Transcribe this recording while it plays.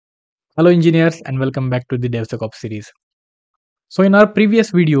Hello engineers and welcome back to the DevSecOps series. So in our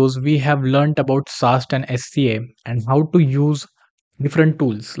previous videos, we have learnt about SAST and SCA and how to use different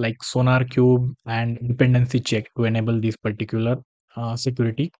tools like SonarQube and dependency check to enable these particular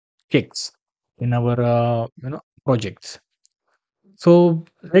security checks in our projects. So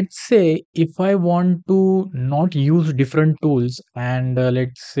let's say if I want to not use different tools and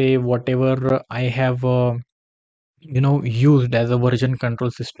let's say whatever I have used as a version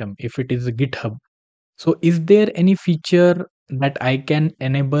control system, if it is GitHub. So is there any feature that I can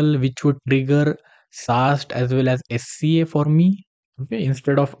enable which would trigger SAST as well as SCA for me? Okay,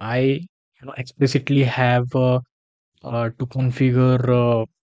 instead of I explicitly have to configure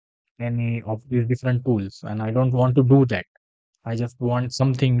any of these different tools, and I don't want to do that. I just want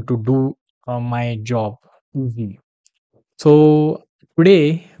something to do my job easy. So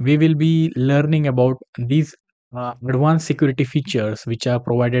today we will be learning about these advanced security features which are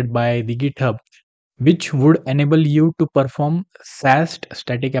provided by the GitHub, which would enable you to perform SAST,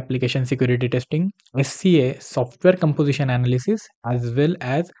 static application security testing, SCA, software composition analysis, as well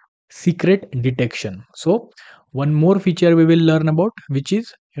as secret detection. So one more feature we will learn about, which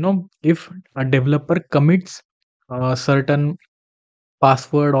is if a developer commits a certain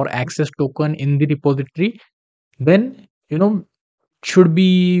password or access token in the repository, then should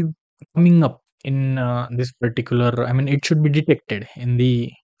be coming up in this particular, I mean it should be detected in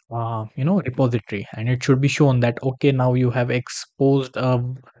the repository, and it should be shown that okay, now you have exposed a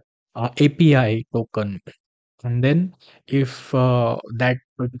API token. And then if that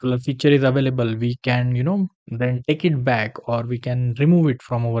particular feature is available, we can then take it back, or we can remove it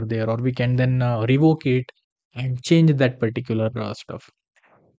from over there, or we can then revoke it and change that particular stuff.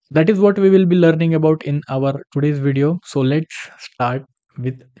 That is what we will be learning about in our today's video. So let's start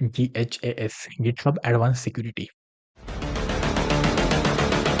with GHAS, GitHub Advanced Security.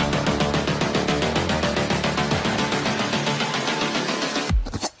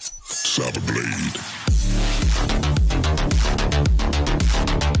 Cyberblade.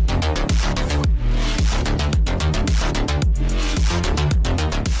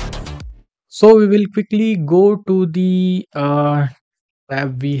 So we will quickly go to the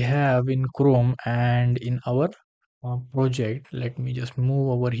tab we have in Chrome and in our project. Let me just move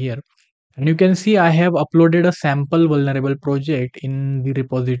over here. And you can see I have uploaded a sample vulnerable project in the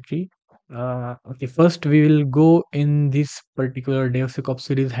repository. Okay, first we will go in this particular DevSecOps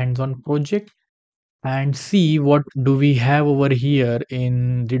series hands-on project and see what do we have over here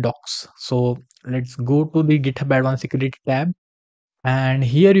in the docs. So let's go to the GitHub Advanced Security tab, and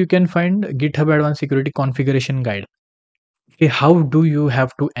here you can find GitHub Advanced Security configuration guide. Okay, how do you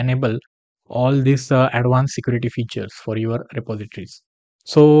have to enable all these advanced security features for your repositories?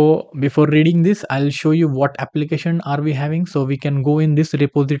 So before reading this, I'll show you what application are we having. So we can go in this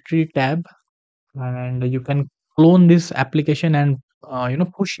repository tab, and you can clone this application and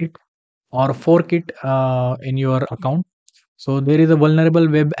push it or fork it in your account. So there is a vulnerable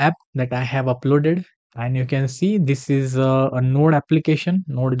web app that I have uploaded, and you can see this is a Node application,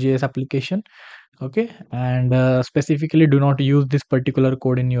 Node.js application. Okay, and specifically do not use this particular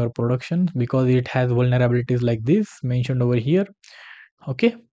code in your production because it has vulnerabilities like this mentioned over here.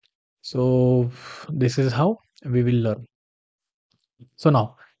 Okay, so this is how we will learn. So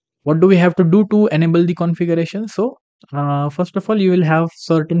now what do we have to do to enable the configuration? So first of all, you will have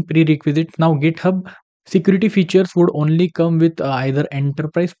certain prerequisites. Now GitHub security features would only come with either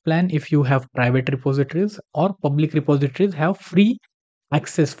enterprise plan if you have private repositories, or public repositories have free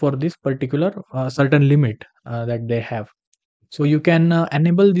access for this particular certain limit that they have. So you can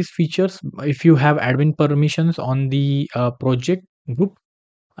enable these features if you have admin permissions on the project group.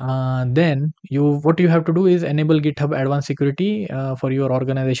 Then what you have to do is enable GitHub Advanced Security for your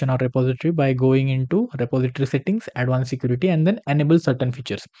organization or repository by going into repository settings, Advanced Security, and then enable certain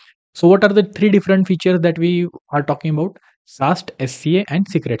features. So what are the three different features that we are talking about? SAST, SCA, and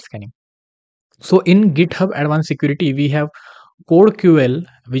secret scanning. So in GitHub Advanced Security, we have CodeQL,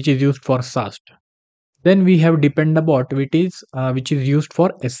 which is used for SAST. Then we have Dependabot, which is used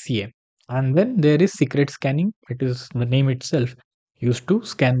for SCA. And then there is secret scanning. It is the name itself used to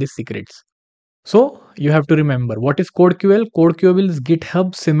scan the secrets. So you have to remember what is CodeQL. CodeQL is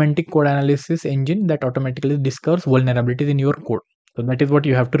GitHub semantic code analysis engine that automatically discovers vulnerabilities in your code. So that is what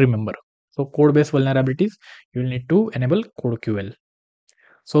you have to remember. So code-based vulnerabilities, you will need to enable CodeQL.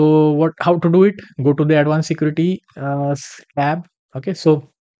 So how to do it? Go to the advanced security tab. Okay, so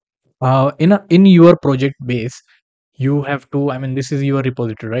in your project base, you have to, I mean this is your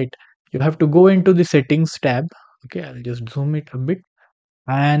repository, right? You have to go into the settings tab. Okay, I'll just zoom it a bit,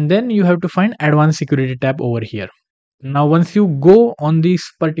 and then you have to find advanced security tab over here. Now once you go on this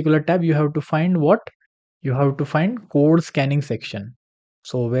particular tab, you have to find what? You have to find code scanning section.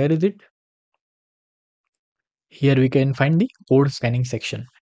 So where is it? Here we can find the code scanning section.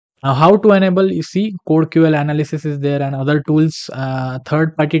 Now how to enable, you see CodeQL analysis is there and other tools,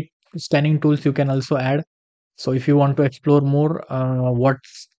 third party scanning tools you can also add. So if you want to explore more, what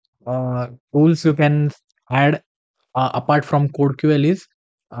tools you can add apart from CodeQL is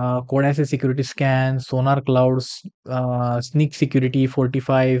CodeQL security scan, Sonar Clouds, Sneak Security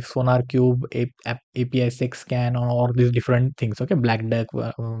 45, Sonar Cube, API 6 scan, or these different things. Okay, Black Duck.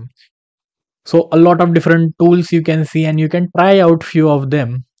 So a lot of different tools you can see, and you can try out few of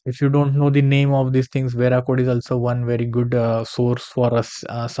them. If you don't know the name of these things, Veracode is also one very good source for us.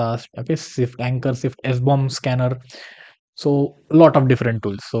 SAST, okay, Sift Anchor, Sift SBOM scanner. So a lot of different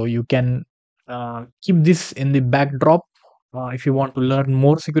tools. So you can keep this in the backdrop if you want to learn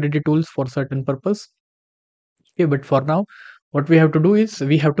more security tools for certain purpose. Okay, but for now, what we have to do is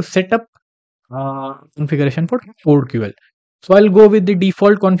we have to set up configuration for CodeQL. So I'll go with the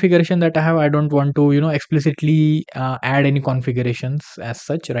default configuration that I have. I don't want to, explicitly add any configurations as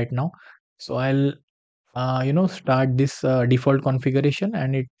such right now. So I'll, start this default configuration,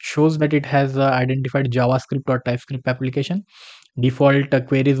 and it shows that it has identified JavaScript or TypeScript application. Default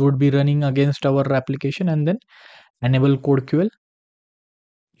queries would be running against our application, and then enable CodeQL.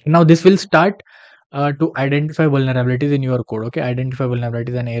 Now this will start to identify vulnerabilities in your code. Okay, identify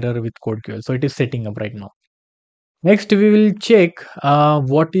vulnerabilities and error with CodeQL. So it is setting up right now. Next, we will check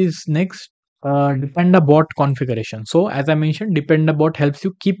what is next. Dependabot configuration. So as I mentioned, Dependabot helps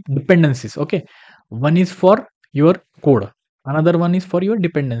you keep dependencies. Okay, one is for your code, another one is for your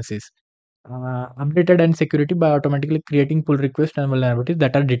dependencies. Updated and security by automatically creating pull requests and vulnerabilities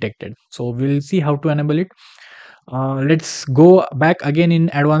that are detected. So we'll see how to enable it. Let's go back again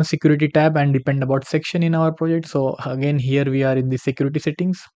in advanced security tab and Dependabot section in our project. So again, here we are in the security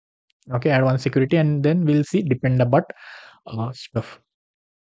settings. Okay, advanced security, and then we'll see Dependabot stuff.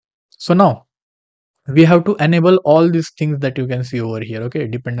 So now we have to enable all these things that you can see over here. Okay,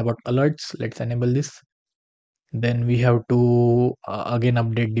 Dependabot alerts. Let's enable this. Then we have to again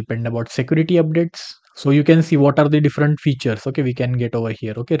update Dependabot security updates. So you can see what are the different features. Okay, we can get over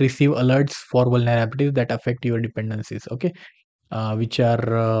here. Okay, receive alerts for vulnerabilities that affect your dependencies. Okay, which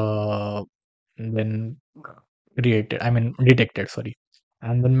are then created, I mean detected, sorry.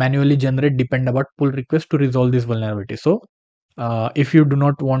 And then manually generate Dependabot pull request to resolve this vulnerability. So if you do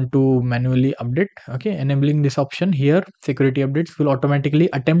not want to manually update, okay, enabling this option here, security updates will automatically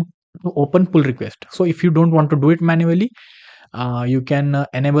attempt to open pull request. So if you don't want to do it manually, you can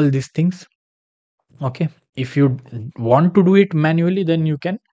enable these things. Okay, if you want to do it manually, then you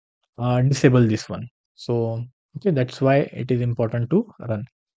can disable this one. So okay, that's why it is important to run.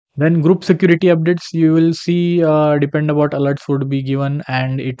 Then group security updates, you will see Dependabot alerts would be given,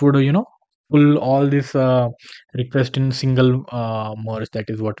 and it would pull all this request in single merge. That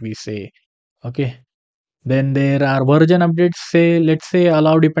is what we say. Okay, then there are version updates. Say, let's say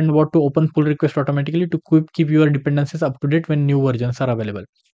allow Dependabot to open pull request automatically to keep your dependencies up to date when new versions are available.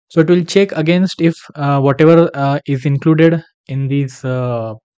 So it will check against if whatever is included in these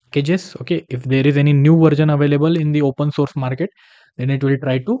packages. Okay, if there is any new version available in the open source market, then it will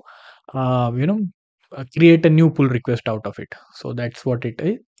try to uh, you know create a new pull request out of it. So that's what it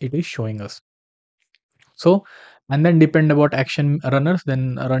is showing us. So, and then Dependabot action runners,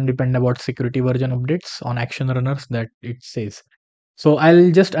 then run Dependabot security version updates on action runners that it says. So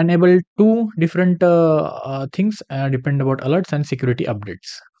I'll just enable two different things, Dependabot alerts and security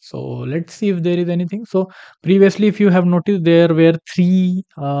updates. So let's see if there is anything. So previously, if you have noticed, there were three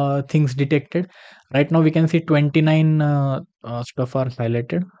things detected. Right now we can see 29 stuff are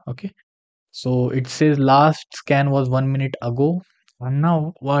highlighted. Okay, so it says last scan was 1 minute ago. And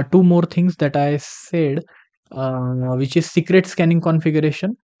now two more things that I said, which is secret scanning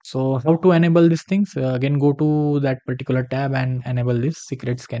configuration. So how to enable these things? Again, go to that particular tab and enable this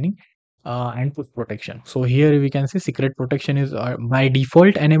secret scanning and push protection. So here we can see secret protection is by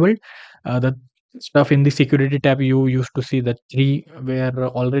default enabled. The stuff in the security tab you used to see that three were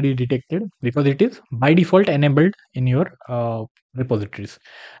already detected because it is by default enabled in your repositories.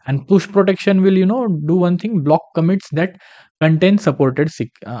 And push protection will do one thing, block commits that contains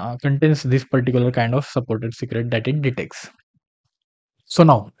this particular kind of supported secret that it detects. So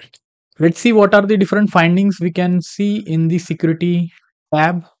now let's see what are the different findings we can see in the security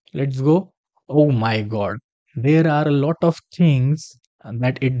tab. Let's go. Oh my god, there are a lot of things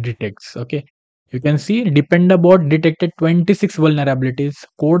that it detects. Okay, you can see Dependabot detected 26 vulnerabilities,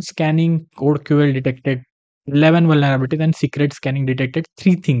 code scanning, CodeQL detected 11 vulnerabilities, and secret scanning detected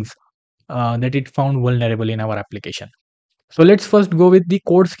 3 things. that it found vulnerable in our application. So let's first go with the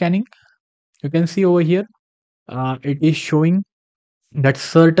code scanning. You can see over here, it is showing that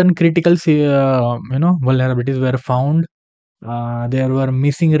certain critical vulnerabilities were found. There were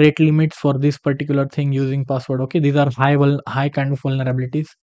missing rate limits for this particular thing using password. Okay, these are high kind of vulnerabilities.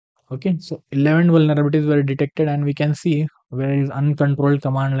 Okay, so 11 vulnerabilities were detected, and we can see where is uncontrolled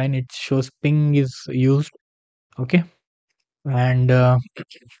command line. It shows ping is used. Okay, and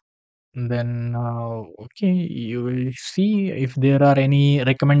then okay, you will see if there are any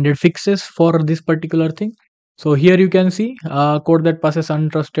recommended fixes for this particular thing. So here you can see code that passes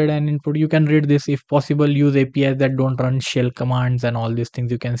untrusted and input. You can read this. If possible, use APIs that don't run shell commands and all these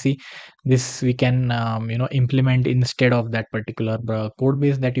things. You can see this we can implement instead of that particular code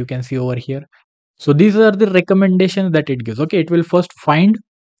base that you can see over here. So these are the recommendations that it gives. Okay, it will first find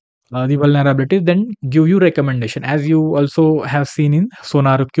the vulnerabilities, then give you recommendation, as you also have seen in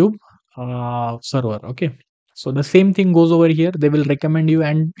Sonar Cube server. Okay, so the same thing goes over here. They will recommend you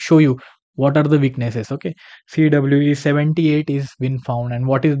and show you what are the weaknesses. Okay, CWE 78 is been found, and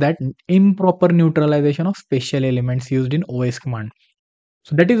what is that? Improper neutralization of special elements used in OS command.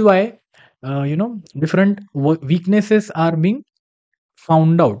 So that is why different weaknesses are being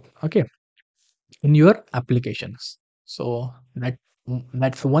found out. Okay, in your applications. So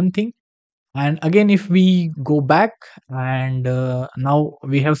that's one thing. And again, if we go back, and now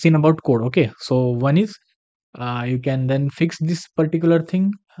we have seen about code. Okay, so one is you can then fix this particular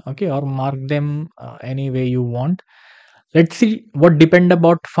thing. Okay, or mark them any way you want. Let's see what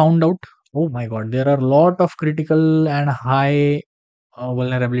Dependabot found out. Oh my god, there are a lot of critical and high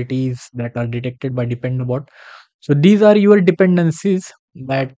vulnerabilities that are detected by Dependabot. So these are your dependencies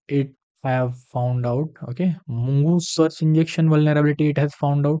that it have found out. Okay, Mongoose search injection vulnerability it has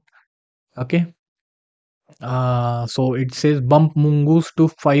found out. Okay, so it says bump mongoose to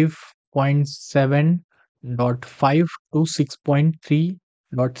 5.7.5 to 6.3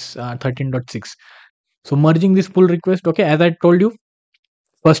 13.6. So merging this pull request. Okay, as I told you,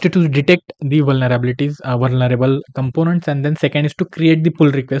 first it is detect the vulnerabilities, vulnerable components, and then second is to create the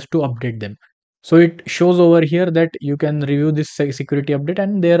pull request to update them. So it shows over here that you can review this security update,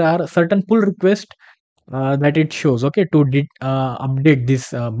 and there are certain pull requests that it shows. Okay, to update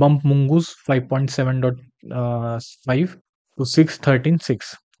this bump mongoose 5.7.5 to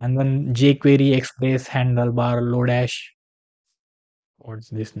 6.13.6, and then jQuery express handlebar lodash. What's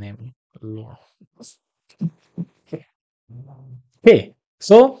this name? Okay,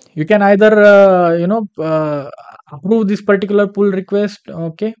 so you can either approve this particular pull request.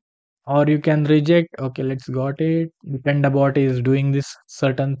 Okay, or you can reject. Okay, let's got it. Dependabot is doing this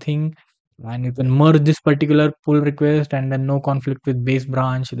certain thing, and you can merge this particular pull request, and then no conflict with base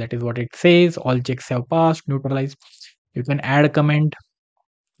branch. That is what it says. All checks have passed. Neutralize. You can add a comment.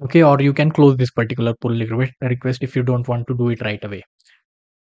 Okay, or you can close this particular pull request if you don't want to do it right away.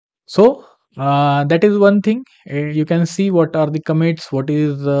 So that is one thing. You can see what are the commits, what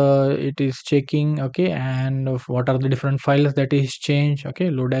is it is checking. Okay, and what are the different files that is changed. Okay,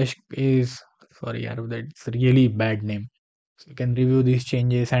 Lodash is, sorry, that's really bad name. So you can review these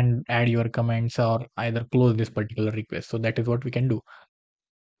changes and add your comments, or either close this particular request. So that is what we can do.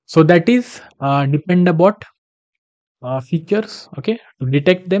 So that is Dependabot features. Okay, to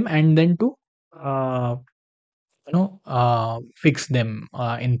detect them and then to fix them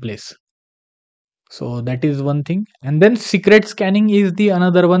in place. So that is one thing. And then secret scanning is the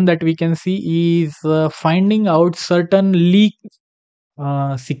another one that we can see is finding out certain leak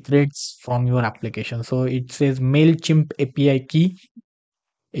secrets from your application. So it says MailChimp API key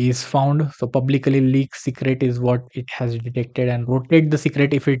is found. So publicly leaked secret is what it has detected, and rotate the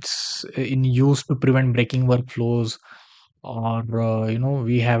secret if it's in use to prevent breaking workflows, or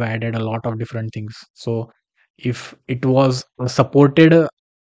we have added a lot of different things. So if it was supported,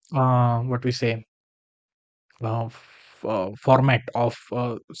 what we say, format of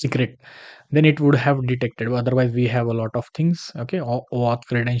secret, then it would have detected. Otherwise we have a lot of things. Okay, auth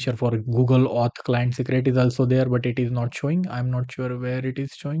credential for Google auth client secret is also there, but it is not showing. I'm not sure where it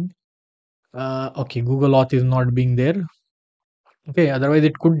is showing. Okay, Google auth is not being there. Okay, otherwise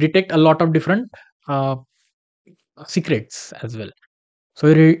it could detect a lot of different uh, secrets as well.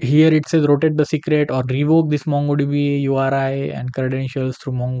 So here it says rotate the secret or revoke this MongoDB URI and credentials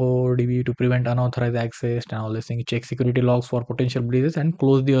through MongoDB to prevent unauthorized access and all this thing. Check security logs for potential breaches and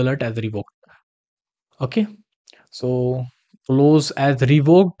close the alert as revoked. Okay, so close as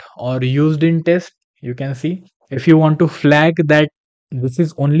revoked or used in test. You can see if you want to flag that this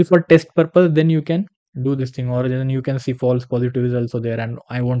is only for test purpose, then you can do this thing, or then you can see false positive is also there and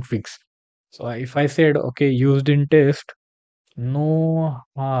I won't fix. So if I said okay, used in test, no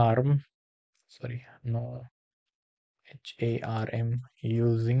harm. sorry, no HARM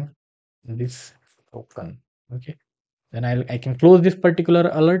using this token. Okay, then I can close this particular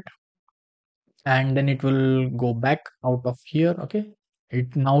alert, and then it will go back out of here. Okay,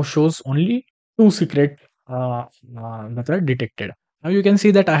 it now shows only two secret that are detected. Now you can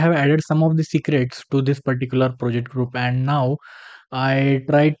see that I have added some of the secrets to this particular project group, and now I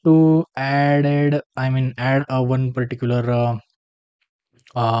tried to add one particular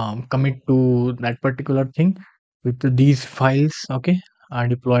commit to that particular thing with these files. Okay,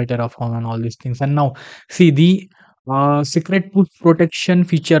 deploy terraform and all these things. And now see the secret push protection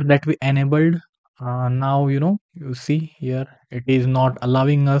feature that we enabled. Now you see here it is not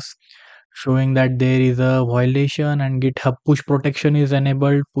allowing us, showing that there is a violation, and GitHub push protection is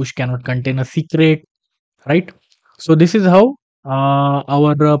enabled. Push cannot contain a secret, right? So this is how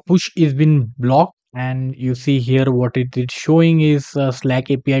our push is been blocked. And you see here what it is showing is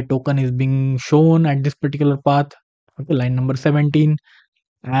Slack API token is being shown at this particular path. Okay, line number 17.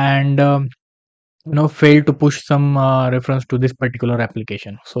 And failed to push some reference to this particular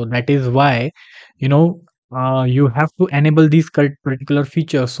application. So that is why you know you have to enable these particular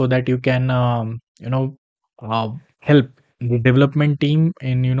features, so that you can uh, help the development team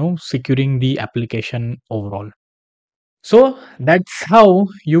in securing the application overall. So that's how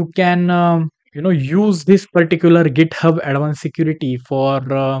you can use this particular GitHub advanced security for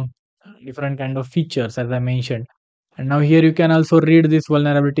different kind of features, as I mentioned. And now here you can also read these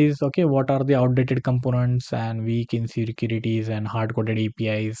vulnerabilities. Okay, what are the outdated components and weak insecurities and hard-coded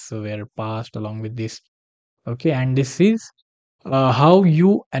APIs were passed along with this. Okay, and this is how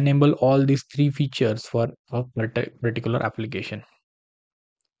you enable all these three features for a particular application.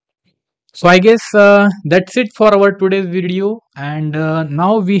 So I guess that's it for our today's video. And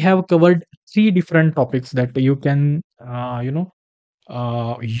now we have covered three different topics that you can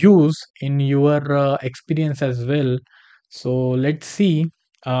use in your experience as well. So let's see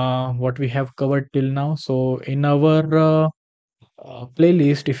what we have covered till now. So in our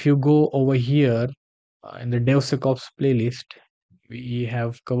playlist, if you go over here in the DevSecOps playlist, we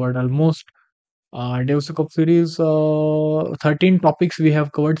have covered almost DevSecOps series, 13 topics we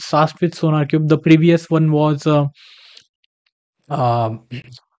have covered. SAST with SonarCube. The previous one was uh,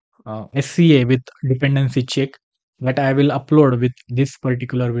 SCA with dependency check, that I will upload with this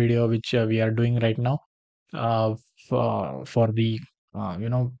particular video, which we are doing right now for the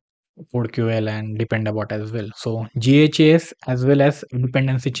CodeQL and Dependabot as well. So GHAS as well as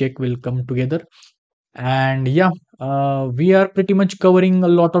dependency check will come together. And yeah, we are pretty much covering a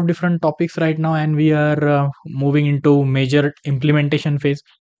lot of different topics right now, and we are moving into major implementation phase.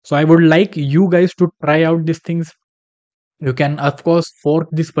 So I would like you guys to try out these things. You can of course fork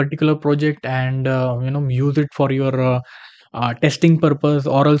this particular project and use it for your testing purpose,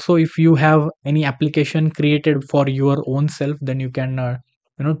 or also if you have any application created for your own self, then you can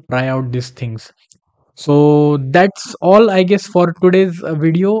try out these things. So that's all, I guess, for today's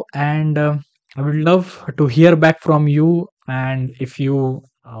video. And I would love to hear back from you. And if you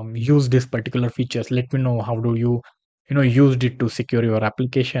use this particular features, let me know how do you used it to secure your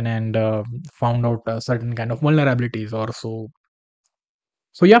application and found out certain kind of vulnerabilities or so.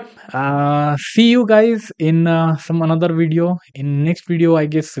 So yeah, see you guys in some another video. In next video, I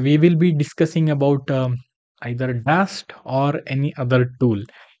guess we will be discussing about either Dast or any other tool.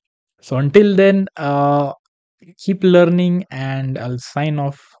 So until then, keep learning, and I'll sign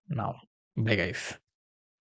off now. Bye, guys.